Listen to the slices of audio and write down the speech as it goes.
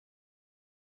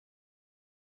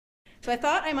So I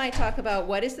thought I might talk about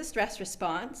what is the stress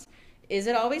response? Is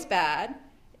it always bad?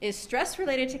 Is stress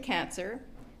related to cancer?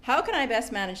 How can I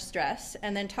best manage stress?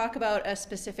 And then talk about a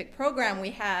specific program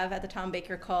we have at the Tom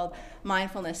Baker called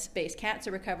Mindfulness-Based Cancer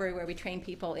Recovery, where we train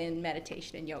people in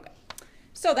meditation and yoga.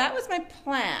 So that was my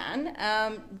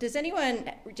plan. Does anyone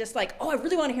just like, oh, I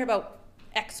really want to hear about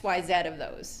X, Y, Z of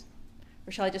those?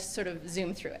 Or shall I just sort of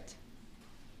zoom through it?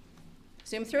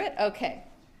 Zoom through it? Okay,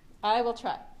 I will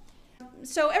try.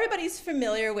 So everybody's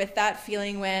familiar with that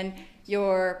feeling when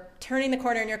you're turning the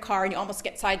corner in your car and you almost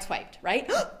get sideswiped, right?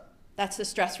 That's the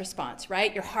stress response,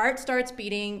 right? Your heart starts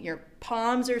beating, your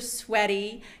palms are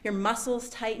sweaty, your muscles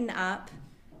tighten up,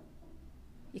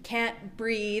 you can't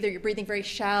breathe, or you're breathing very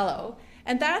shallow.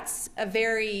 And that's a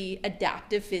very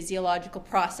adaptive physiological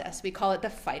process. We call it the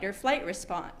fight or flight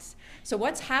response. So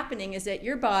what's happening is that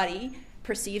your body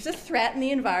perceives a threat in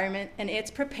the environment and it's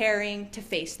preparing to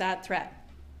face that threat.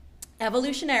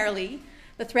 Evolutionarily,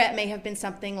 the threat may have been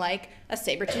something like a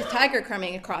saber-toothed tiger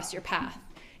coming across your path.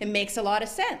 It makes a lot of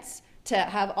sense to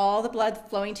have all the blood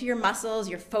flowing to your muscles.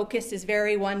 Your focus is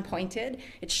very one-pointed.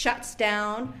 It shuts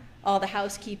down all the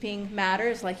housekeeping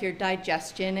matters like your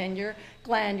digestion and your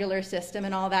glandular system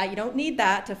and all that. You don't need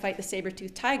that to fight the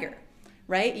saber-toothed tiger,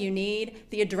 right? You need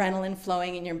the adrenaline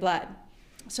flowing in your blood.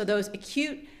 So those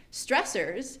acute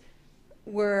stressors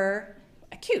were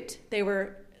acute. They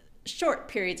were short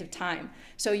periods of time.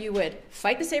 So you would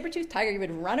fight the saber-toothed tiger, you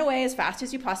would run away as fast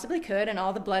as you possibly could, and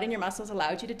all the blood in your muscles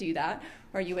allowed you to do that,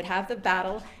 or you would have the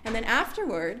battle, and then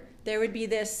afterward, there would be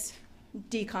this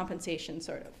decompensation,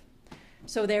 sort of.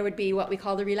 So there would be what we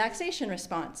call the relaxation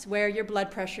response, where your blood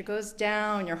pressure goes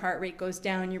down, your heart rate goes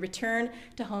down, you return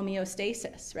to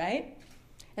homeostasis, right?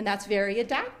 And that's very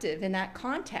adaptive in that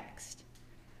context.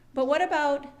 But what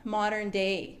about modern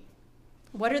day?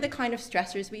 What are the kind of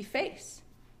stressors we face?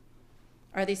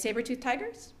 Are they saber-toothed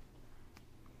tigers?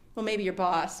 Well, maybe your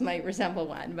boss might resemble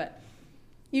one, but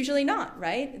usually not,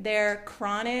 right? They're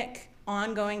chronic,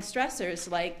 ongoing stressors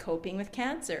like coping with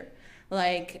cancer,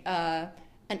 like an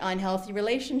unhealthy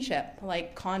relationship,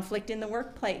 like conflict in the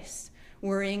workplace,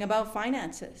 worrying about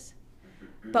finances.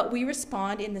 But we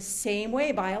respond in the same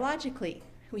way biologically.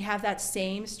 We have that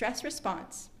same stress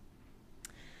response.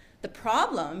 The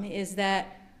problem is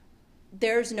that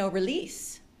there's no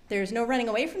release. There's no running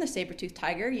away from the saber-toothed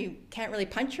tiger. You can't really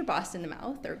punch your boss in the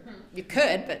mouth, or you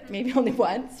could, but maybe only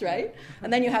once, right?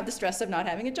 And then you have the stress of not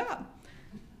having a job.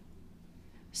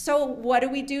 So what do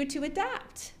we do to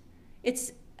adapt?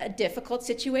 It's a difficult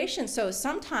situation. So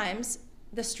sometimes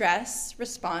the stress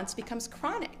response becomes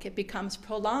chronic. It becomes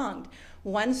prolonged.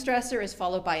 One stressor is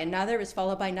followed by another,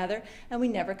 and we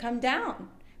never come down.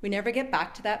 We never get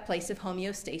back to that place of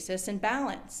homeostasis and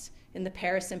balance in the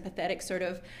parasympathetic sort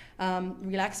of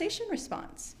relaxation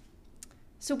response.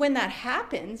 So when that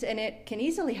happens, and it can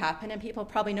easily happen, and people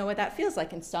probably know what that feels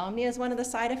like. Insomnia is one of the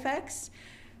side effects.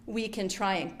 We can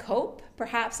try and cope,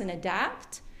 perhaps, and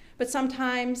adapt, but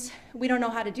sometimes we don't know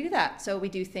how to do that. So we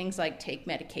do things like take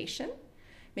medication.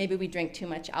 Maybe we drink too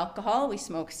much alcohol, we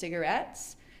smoke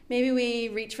cigarettes. Maybe we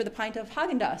reach for the pint of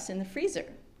Haagen-Dazs in the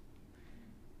freezer.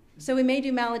 So we may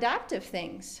do maladaptive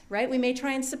things, right? We may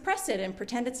try and suppress it and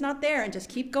pretend it's not there and just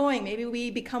keep going. Maybe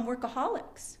we become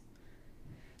workaholics.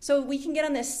 So we can get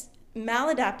on this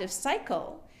maladaptive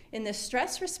cycle in this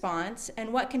stress response,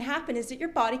 and what can happen is that your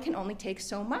body can only take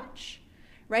so much,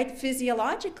 right?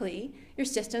 Physiologically, your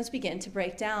systems begin to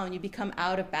break down. You become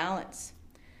out of balance.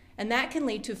 And that can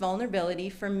lead to vulnerability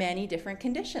for many different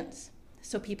conditions.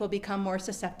 So people become more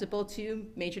susceptible to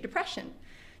major depression,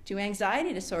 to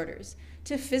anxiety disorders,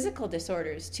 to physical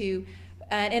disorders,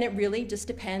 and it really just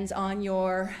depends on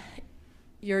your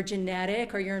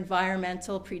genetic or your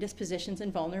environmental predispositions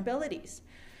and vulnerabilities.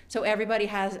 So everybody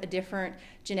has a different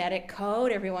genetic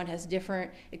code, everyone has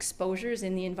different exposures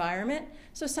in the environment.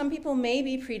 So some people may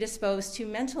be predisposed to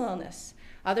mental illness,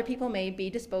 other people may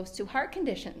be disposed to heart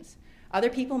conditions,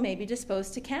 other people may be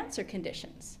disposed to cancer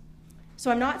conditions. So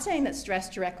I'm not saying that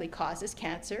stress directly causes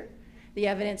cancer. The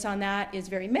evidence on that is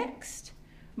very mixed,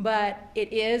 but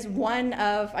it is one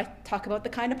of, I talk about the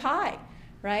kind of pie,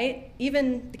 right?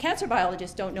 Even the cancer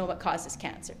biologists don't know what causes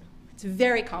cancer. It's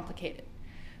very complicated.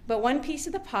 But one piece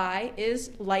of the pie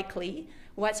is likely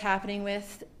what's happening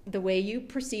with the way you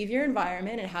perceive your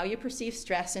environment and how you perceive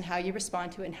stress and how you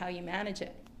respond to it and how you manage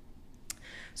it.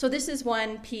 So this is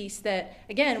one piece that,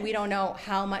 again, we don't know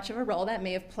how much of a role that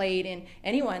may have played in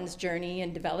anyone's journey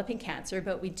in developing cancer,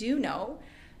 but we do know,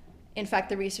 in fact,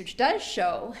 the research does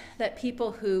show that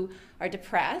people who are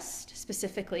depressed,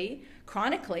 specifically,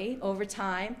 chronically, over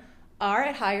time, are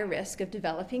at higher risk of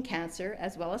developing cancer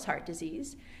as well as heart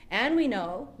disease. And we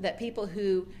know that people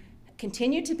who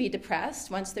continue to be depressed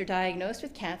once they're diagnosed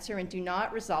with cancer and do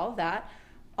not resolve that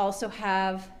also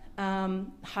have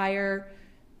higher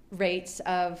rates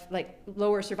of, like,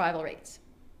 lower survival rates.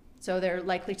 So they're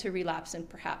likely to relapse and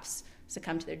perhaps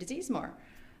succumb to their disease more.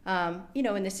 You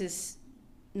know, and this is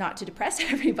not to depress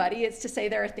everybody, it's to say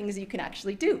there are things you can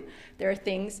actually do. There are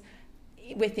things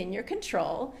within your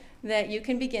control that you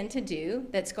can begin to do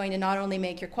that's going to not only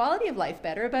make your quality of life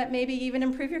better, but maybe even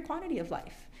improve your quantity of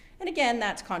life. And again,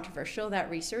 that's controversial, that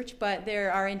research, but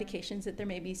there are indications that there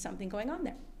may be something going on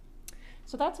there.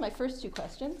 So that's my first two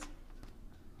questions.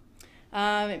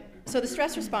 So the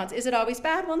stress response, is it always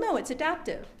bad? Well, no, it's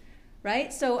adaptive,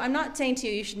 right? So I'm not saying to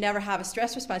you, you should never have a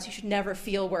stress response, you should never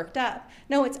feel worked up.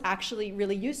 No, it's actually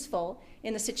really useful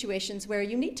in the situations where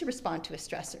you need to respond to a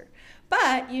stressor.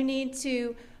 But you need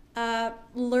to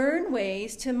learn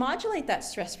ways to modulate that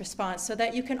stress response so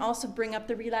that you can also bring up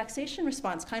the relaxation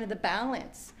response, kind of the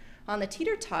balance on the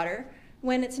teeter-totter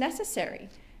when it's necessary.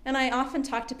 And I often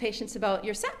talk to patients about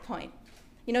your set point.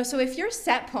 You know, so if your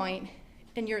set point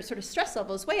and your sort of stress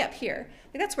level is way up here,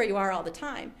 like that's where you are all the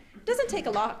time, it doesn't take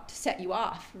a lot to set you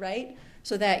off, right?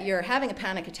 So that you're having a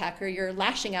panic attack or you're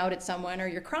lashing out at someone or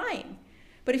you're crying.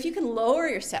 But if you can lower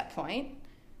your set point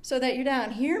so that you're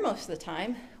down here most of the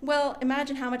time, well,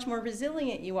 imagine how much more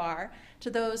resilient you are to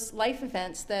those life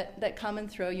events that come and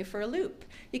throw you for a loop.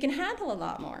 You can handle a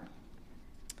lot more.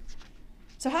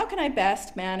 So how can I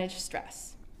best manage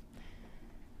stress?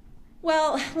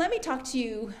 Well, let me talk to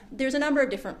you. There's a number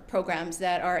of different programs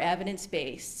that are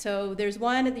evidence-based. So there's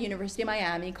one at the University of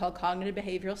Miami called Cognitive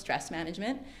Behavioral Stress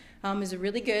Management. It's a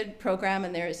really good program,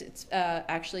 and it's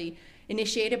actually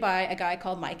initiated by a guy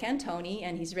called Mike Antoni,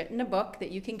 and he's written a book that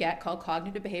you can get called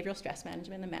Cognitive Behavioral Stress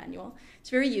Management, the manual.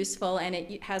 It's very useful, and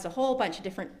it has a whole bunch of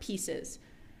different pieces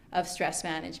of stress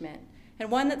management. And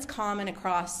one that's common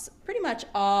across pretty much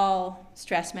all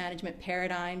stress management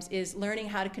paradigms is learning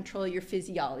how to control your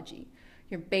physiology,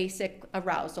 your basic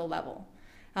arousal level.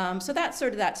 So that's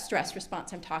sort of that stress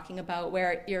response I'm talking about,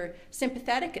 where your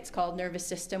sympathetic, it's called nervous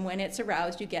system, when it's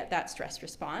aroused, you get that stress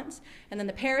response. And then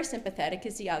the parasympathetic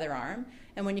is the other arm.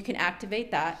 And when you can activate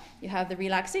that, you have the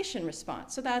relaxation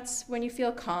response. So that's when you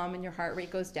feel calm and your heart rate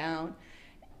goes down.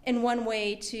 And one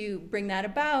way to bring that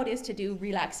about is to do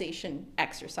relaxation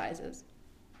exercises.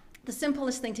 The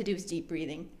simplest thing to do is deep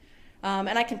breathing.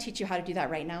 And I can teach you how to do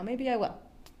that right now. Maybe I will.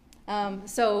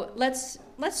 So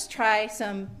let's try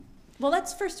some. Well,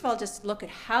 let's first of all just look at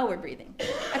how we're breathing.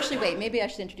 Actually, wait, maybe I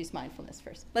should introduce mindfulness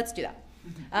first. Let's do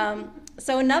that.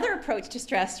 So another approach to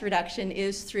stress reduction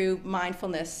is through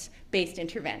mindfulness-based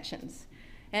interventions.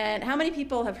 And how many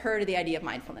people have heard of the idea of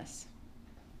mindfulness?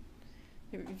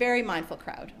 You're a very mindful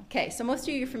crowd. Okay, so most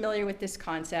of you are familiar with this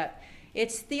concept.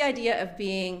 It's the idea of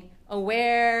being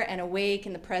aware and awake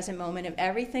in the present moment of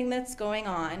everything that's going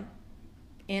on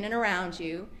in and around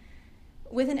you,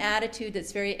 with an attitude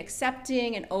that's very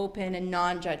accepting and open and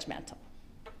non-judgmental.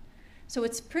 So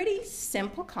it's a pretty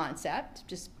simple concept,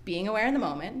 just being aware in the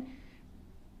moment,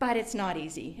 but it's not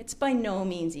easy. It's by no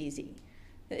means easy.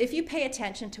 If you pay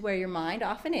attention to where your mind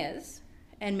often is,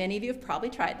 and many of you have probably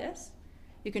tried this,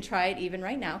 you can try it even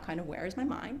right now, kind of, where is my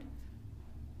mind?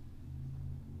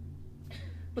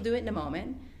 We'll do it in a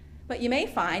moment. But you may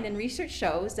find, and research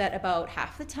shows, that about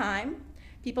half the time,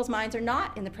 people's minds are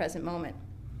not in the present moment.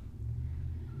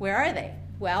 Where are they?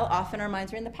 Well, often our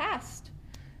minds are in the past.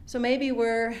 So maybe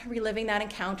we're reliving that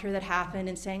encounter that happened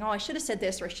and saying, oh, I should have said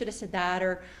this, or I should have said that,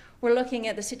 or we're looking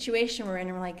at the situation we're in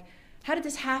and we're like, how did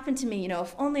this happen to me? You know,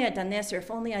 if only I'd done this, or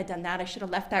if only I'd done that, I should have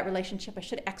left that relationship, I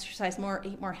should have exercised more,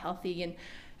 ate more healthy, and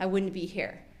I wouldn't be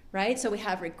here, right? So we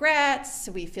have regrets,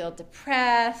 we feel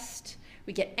depressed,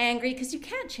 we get angry, because you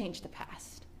can't change the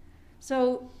past.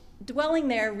 So dwelling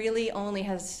there really only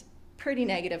has pretty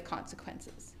negative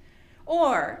consequences.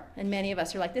 Or, and many of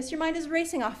us are like this, your mind is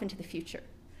racing off into the future.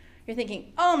 You're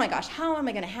thinking, oh my gosh, how am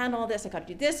I going to handle all this? I got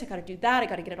to do this, I got to do that, I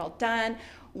got to get it all done.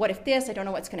 What if this? I don't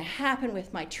know what's going to happen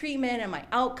with my treatment and my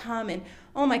outcome. And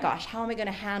oh my gosh, how am I going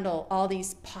to handle all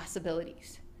these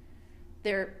possibilities?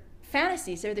 They're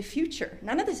fantasies, they're the future.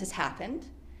 None of this has happened,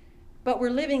 but we're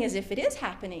living as if it is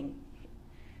happening.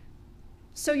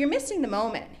 So you're missing the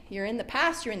moment. You're in the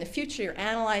past, you're in the future, you're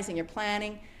analyzing, you're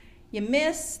planning. You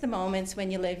miss the moments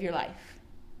when you live your life,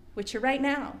 which are right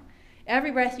now.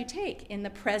 Every breath you take in the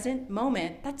present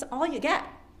moment, that's all you get.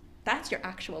 That's your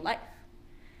actual life.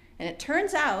 And it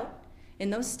turns out, in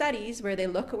those studies where they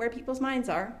look at where people's minds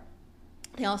are,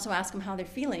 they also ask them how they're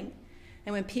feeling.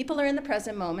 And when people are in the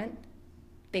present moment,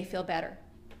 they feel better.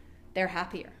 They're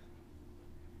happier.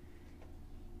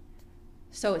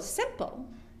 So it's simple,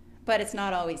 but it's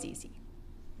not always easy.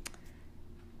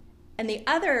 And the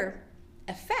other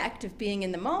effect of being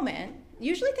in the moment,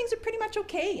 usually things are pretty much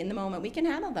okay in the moment. We can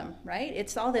handle them, right?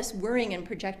 It's all this worrying and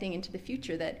projecting into the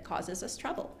future that causes us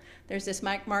trouble. There's this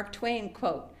Mark Twain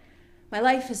quote, "My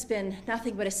life has been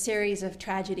nothing but a series of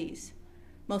tragedies.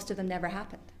 Most of them never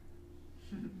happened."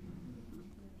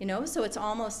 You know, so it's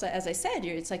almost, as I said,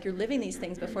 it's like you're living these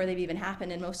things before they've even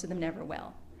happened, and most of them never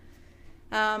will.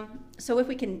 So if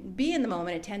we can be in the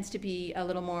moment, it tends to be a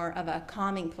little more of a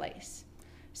calming place.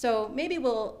 So maybe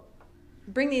we'll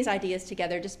bring these ideas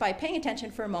together just by paying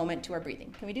attention for a moment to our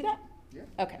breathing. Can we do that? Yeah.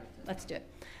 Okay, let's do it.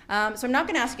 So I'm not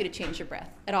going to ask you to change your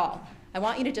breath at all. I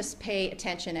want you to just pay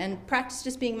attention and practice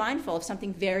just being mindful of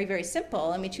something very, very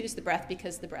simple. And we choose the breath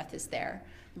because the breath is there.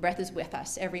 The breath is with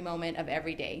us every moment of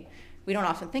every day. We don't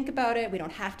often think about it. We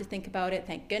don't have to think about it,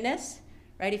 thank goodness.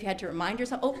 Right? If you had to remind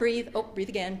yourself, breathe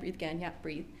again, yeah,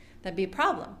 breathe. That'd be a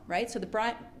problem, right? So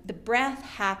the breath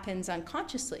happens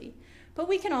unconsciously, but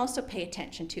we can also pay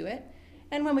attention to it.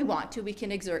 And when we want to, we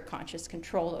can exert conscious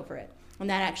control over it. And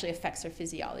that actually affects our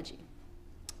physiology.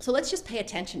 So let's just pay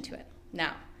attention to it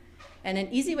now. And an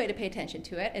easy way to pay attention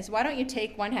to it is, why don't you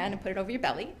take one hand and put it over your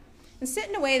belly and sit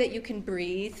in a way that you can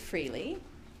breathe freely.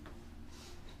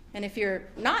 And if you're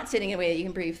not sitting in a way that you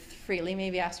can breathe freely,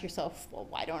 maybe ask yourself, well,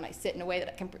 why don't I sit in a way that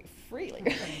I can breathe freely?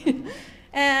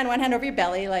 And one hand over your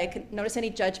belly, like notice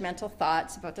any judgmental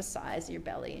thoughts about the size of your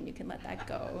belly, and you can let that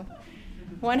go.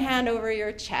 One hand over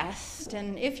your chest,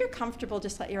 and if you're comfortable,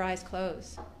 just let your eyes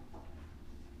close.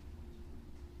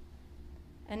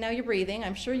 And now you're breathing,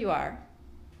 I'm sure you are.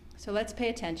 So let's pay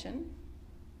attention.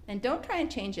 And don't try and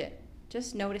change it,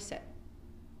 just notice it.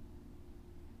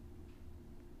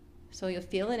 So you'll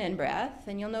feel an in-breath,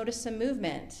 and you'll notice some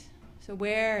movement. So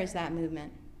where is that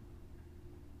movement?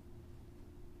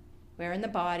 Where in the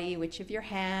body? Which of your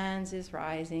hands is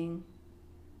rising?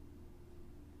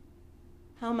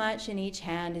 How much in each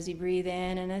hand as you breathe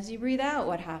in, and as you breathe out,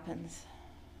 what happens?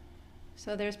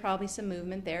 So there's probably some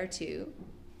movement there too.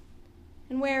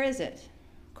 And where is it?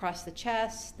 Across the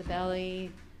chest, the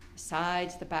belly, the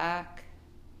sides, the back.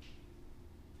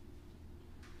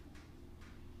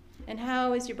 And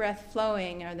how is your breath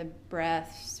flowing? Are the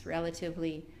breaths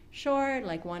relatively short,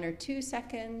 like 1 or 2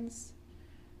 seconds?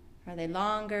 Are they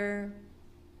longer?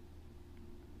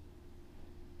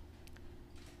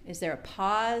 Is there a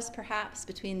pause, perhaps,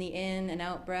 between the in and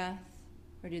out breath?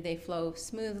 Or do they flow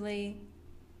smoothly?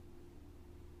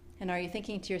 And are you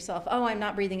thinking to yourself, oh, I'm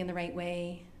not breathing in the right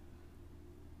way?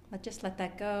 Just let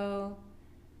that go.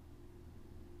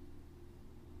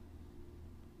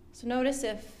 So notice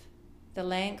if the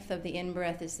length of the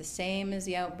in-breath is the same as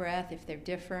the out-breath, if they're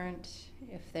different,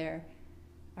 if there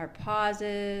are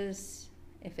pauses,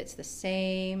 if it's the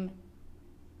same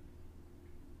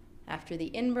after the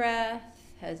in-breath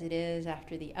as it is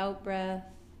after the out-breath.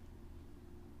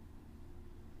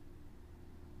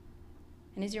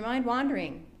 And is your mind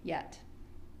wandering yet?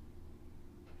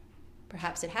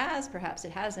 Perhaps it has, perhaps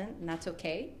it hasn't, and that's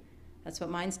okay. That's what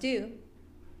minds do.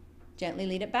 Gently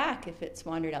lead it back if it's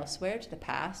wandered elsewhere, to the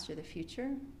past or the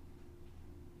future.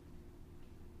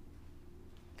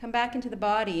 Come back into the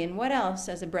body, and what else,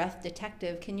 as a breath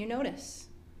detective, can you notice?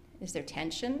 Is there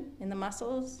tension in the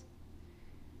muscles,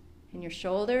 in your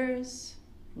shoulders,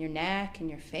 in your neck, in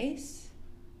your face?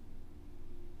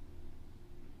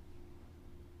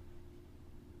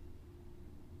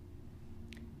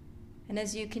 And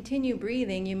as you continue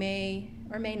breathing, you may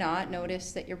or may not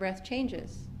notice that your breath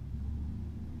changes.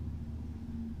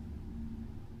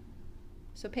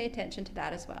 So pay attention to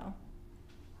that as well.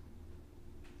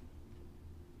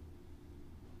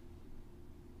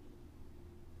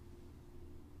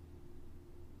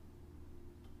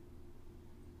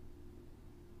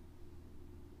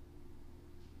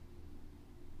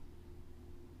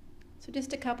 So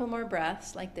just a couple more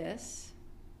breaths like this,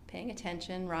 paying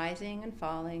attention, rising and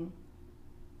falling.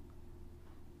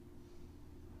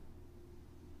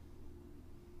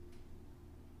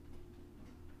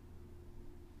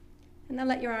 And then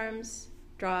let your arms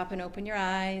drop and open your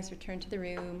eyes, return to the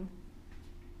room.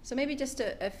 So maybe just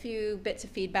a few bits of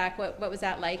feedback. What was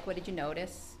that like? What did you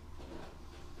notice?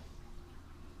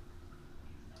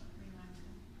 Relaxing.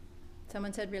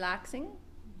 Someone said relaxing?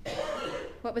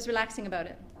 What was relaxing about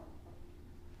it?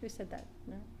 Who said that?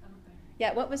 No?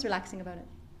 Yeah, what was relaxing about it?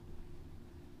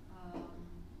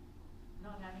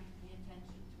 Not having to pay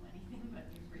attention to anything but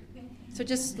your breathing. So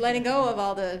just letting go of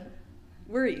all the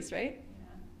worries, right?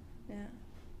 Yeah. Yeah.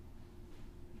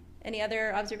 Any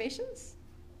other observations?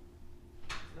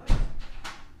 Nice.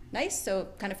 Nice, so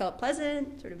kind of felt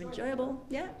pleasant, sort of enjoyable.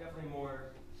 Yeah. Definitely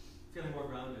feeling more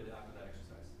grounded after that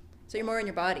exercise. So you're more in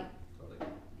your body. Totally.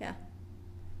 Yeah.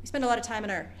 We spend a lot of time in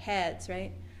our heads,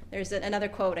 right? There's another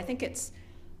quote, I think it's,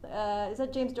 is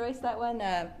that James Joyce, that one?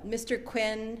 Mr.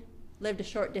 Quinn lived a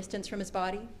short distance from his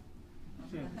body.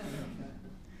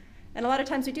 And a lot of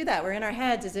times we do that. We're in our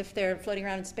heads as if they're floating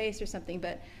around in space or something,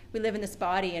 but we live in this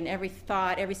body, and every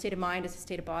thought, every state of mind is a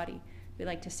state of body, we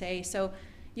like to say. So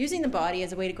using the body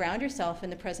as a way to ground yourself in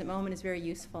the present moment is very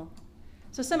useful.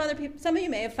 So some of you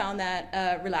may have found that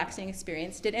a relaxing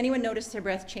experience. Did anyone notice their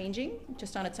breath changing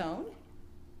just on its own?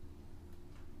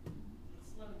 It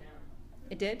slowed down.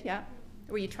 It did, yeah.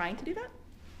 Were you trying to do that?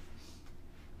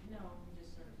 No, we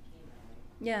just sort of came that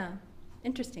way. Yeah,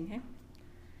 interesting, hey?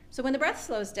 So when the breath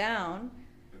slows down,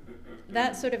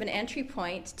 that's sort of an entry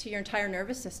point to your entire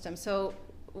nervous system. So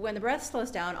when the breath slows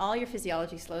down, all your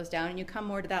physiology slows down, and you come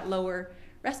more to that lower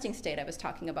resting state I was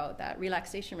talking about, that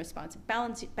relaxation response. It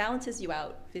balances you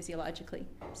out physiologically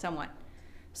somewhat.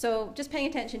 So just paying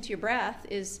attention to your breath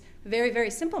is a very, very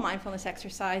simple mindfulness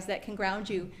exercise that can ground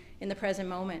you in the present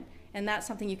moment. And that's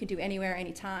something you can do anywhere,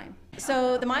 anytime.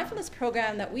 So the mindfulness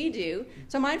program that we do,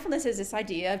 so mindfulness is this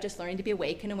idea of just learning to be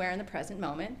awake and aware in the present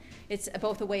moment. It's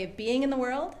both a way of being in the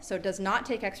world, so it does not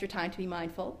take extra time to be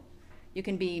mindful. You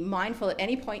can be mindful at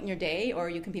any point in your day, or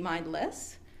you can be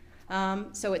mindless.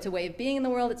 So it's a way of being in the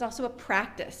world. It's also a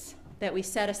practice that we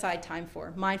set aside time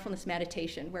for, mindfulness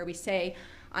meditation, where we say,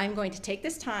 I'm going to take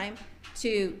this time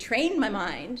to train my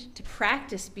mind to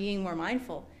practice being more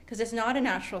mindful, because it's not a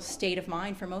natural state of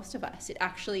mind for most of us. It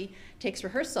actually takes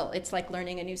rehearsal. It's like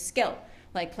learning a new skill,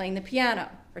 like playing the piano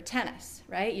or tennis,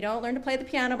 right? You don't learn to play the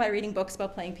piano by reading books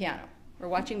about playing piano or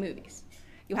watching movies.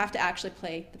 You have to actually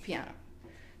play the piano.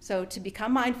 So to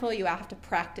become mindful, you have to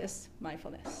practice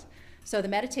mindfulness. So the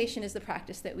meditation is the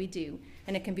practice that we do,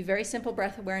 and it can be very simple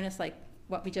breath awareness like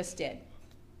what we just did.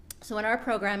 So in our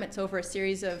program, it's over a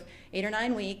series of 8 or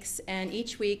 9 weeks, and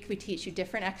each week we teach you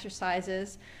different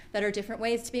exercises that are different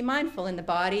ways to be mindful in the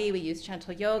body. We use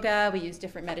gentle yoga, we use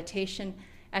different meditation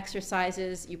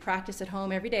exercises. You practice at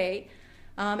home every day.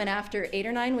 And after 8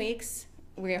 or 9 weeks,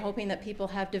 we're hoping that people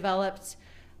have developed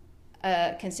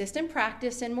a consistent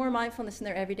practice and more mindfulness in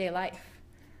their everyday life.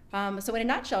 So in a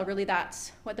nutshell, really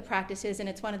that's what the practice is, and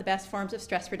it's one of the best forms of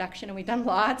stress reduction, and we've done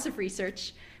lots of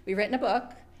research. We've written a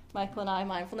book, Michael and I,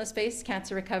 Mindfulness-Based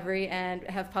Cancer Recovery, and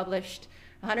have published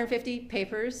 150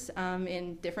 papers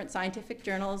in different scientific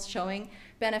journals showing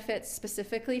benefits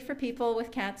specifically for people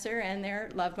with cancer and their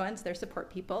loved ones, their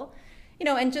support people. You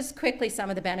know, and just quickly, some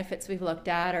of the benefits we've looked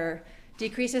at are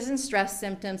decreases in stress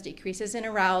symptoms, decreases in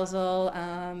arousal,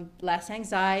 less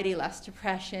anxiety, less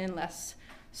depression, less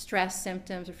stress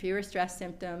symptoms or fewer stress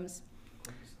symptoms,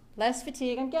 less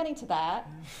fatigue, I'm getting to that,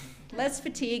 less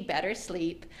fatigue, better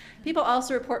sleep. People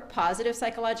also report positive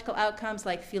psychological outcomes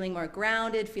like feeling more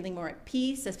grounded, feeling more at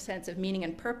peace, a sense of meaning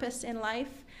and purpose in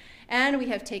life. And we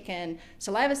have taken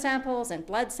saliva samples and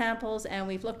blood samples, and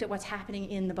we've looked at what's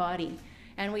happening in the body.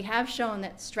 And we have shown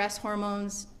that stress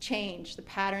hormones change. The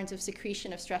patterns of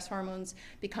secretion of stress hormones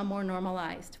become more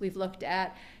normalized. We've looked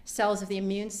at cells of the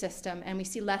immune system, and we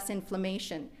see less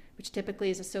inflammation, which typically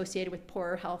is associated with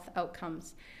poorer health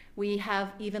outcomes. We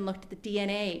have even looked at the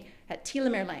DNA, at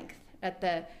telomere length, at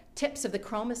the tips of the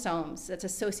chromosomes that's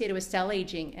associated with cell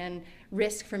aging and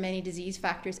risk for many disease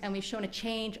factors, and we've shown a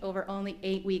change over only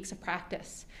 8 weeks of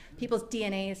practice. People's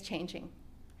DNA is changing.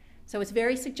 So it's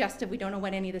very suggestive. We don't know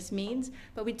what any of this means,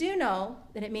 but we do know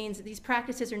that it means that these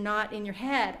practices are not in your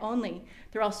head only,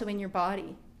 they're also in your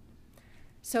body.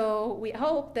 So I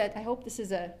hope this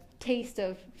is a taste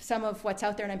of some of what's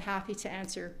out there, and I'm happy to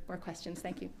answer more questions.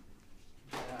 Thank you.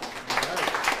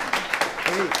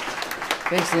 Great.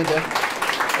 Thanks,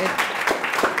 Linda.